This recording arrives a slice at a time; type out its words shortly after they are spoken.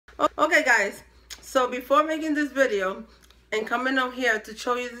Okay guys, so before making this video and coming on here to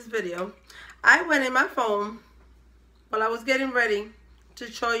show you this video, I went in my phone while I was getting ready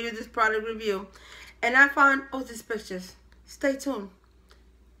to show you this product review, and I found all these pictures. Stay tuned.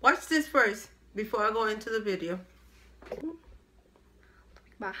 Watch this first before I go into the video.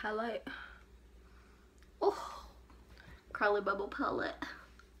 My highlight. Oh, Curly Bubble palette.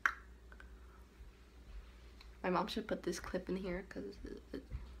 My mom should put this clip in here because it's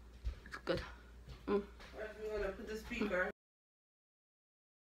good. First we're gonna put the speaker.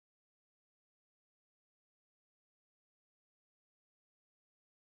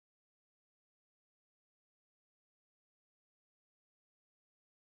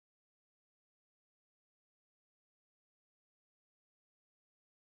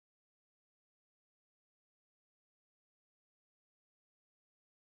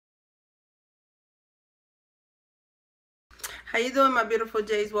 How you doing, my beautiful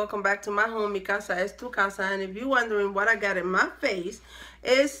Jays? Welcome back to my home. Mi casa es tu casa. And if you're wondering what I got in my face,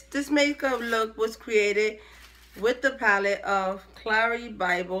 is this makeup look was created with the palette of Clary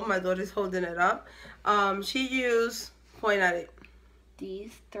Bible. My daughter's holding it up. She used, point at it,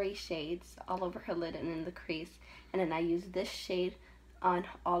 these 3 shades all over her lid and in the crease. And then I used this shade on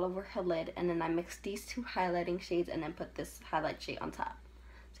all over her lid. And then I mixed these 2 highlighting shades and then put this highlight shade on top.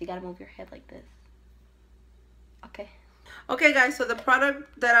 So you gotta move your head like this. Okay. Okay guys, so the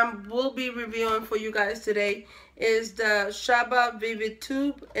product that I will be reviewing for you guys today is the Shaba Vivid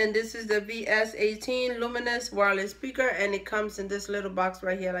Tube, and this is the VS-18 Luminous wireless speaker, and it comes in this little box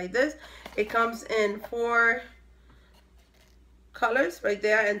right here like this. It comes in 4 colors right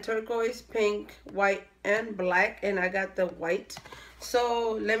there, and turquoise, pink, white, and black, and I got the white.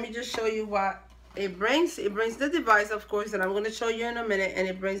 So let me just show you what it brings. It brings the device, of course, that I'm going to show you in a minute, and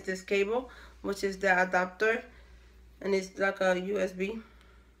it brings this cable, which is the adapter. And it's like a USB,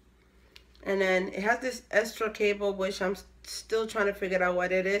 and then it has this extra cable, which I'm still trying to figure out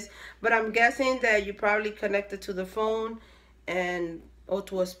what it is, but I'm guessing that you probably connect it to the phone or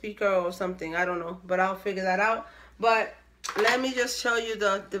to a speaker or something. I don't know, but I'll figure that out. But let me just show you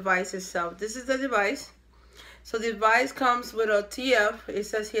the device itself. This is the device. So the device comes with a TF. It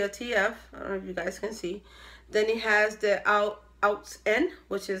says here TF. I don't know if you guys can see. Then it has the outs end,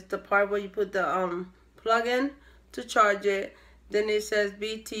 which is the part where you put the plug in to charge it. Then it says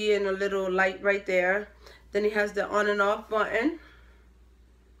BT and a little light right there. Then it has the on and off button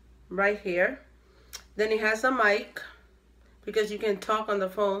right here. Then it has a mic because you can talk on the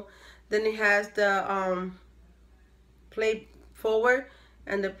phone. Then it has the play forward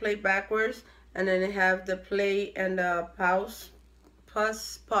and the play backwards, and then it have the play and the pause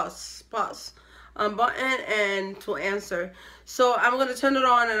button and to answer. So I'm gonna turn it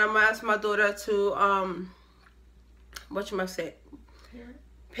on, and I'm gonna ask my daughter to what you must say?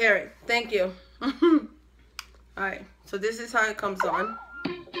 Pair it. Thank you. Alright, so this is how it comes on.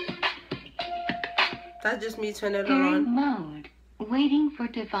 That's just me turning it on. Pairing mode. Waiting for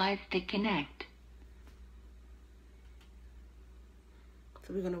device to connect.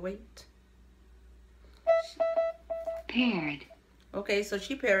 So we're gonna wait. Paired. Okay, so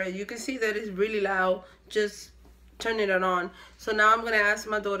she paired it. You can see that it's really loud. Just turning it on. So now I'm gonna ask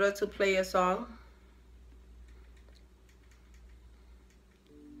my daughter to play a song.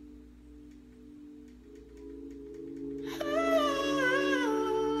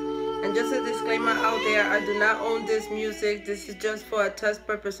 And just a disclaimer out there, I do not own this music. This is just for a test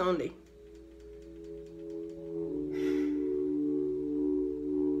purpose only.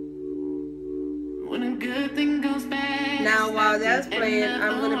 When a good thing goes bad, now while that's playing,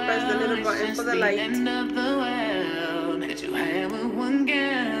 I'm going to press the little button for the light. End of the world that you have with one girl,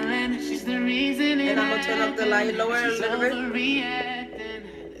 and she's the reason. And I'm going to turn off the light, lower it a little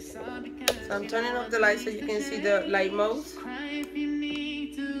bit. So I'm turning off the light so you can see the light modes.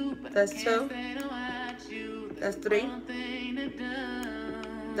 That's 2. That's 3.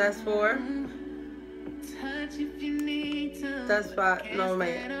 That's 4. That's 5. No,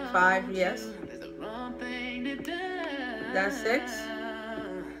 man. 5, yes. That's 6.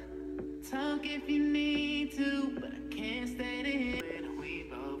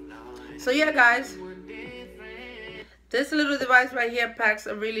 So yeah, guys. This little device right here packs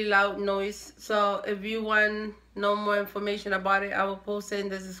a really loud noise. So if you want no more information about it, I will post it in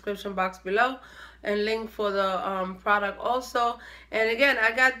the description box below, and link for the product also. And again,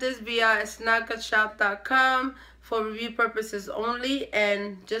 I got this via snagashop.com for review purposes only.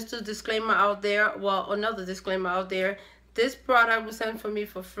 And just a disclaimer out there, well, another disclaimer out there, this product was sent for me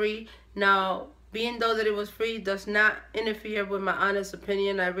for free. Now, being though that it was free does not interfere with my honest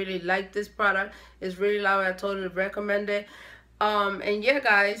opinion. I really like this product. It's really loud. I totally recommend it. And yeah,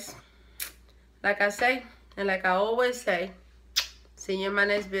 guys, like I say, and like I always say, see you in my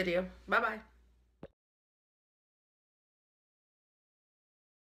next video. Bye-bye.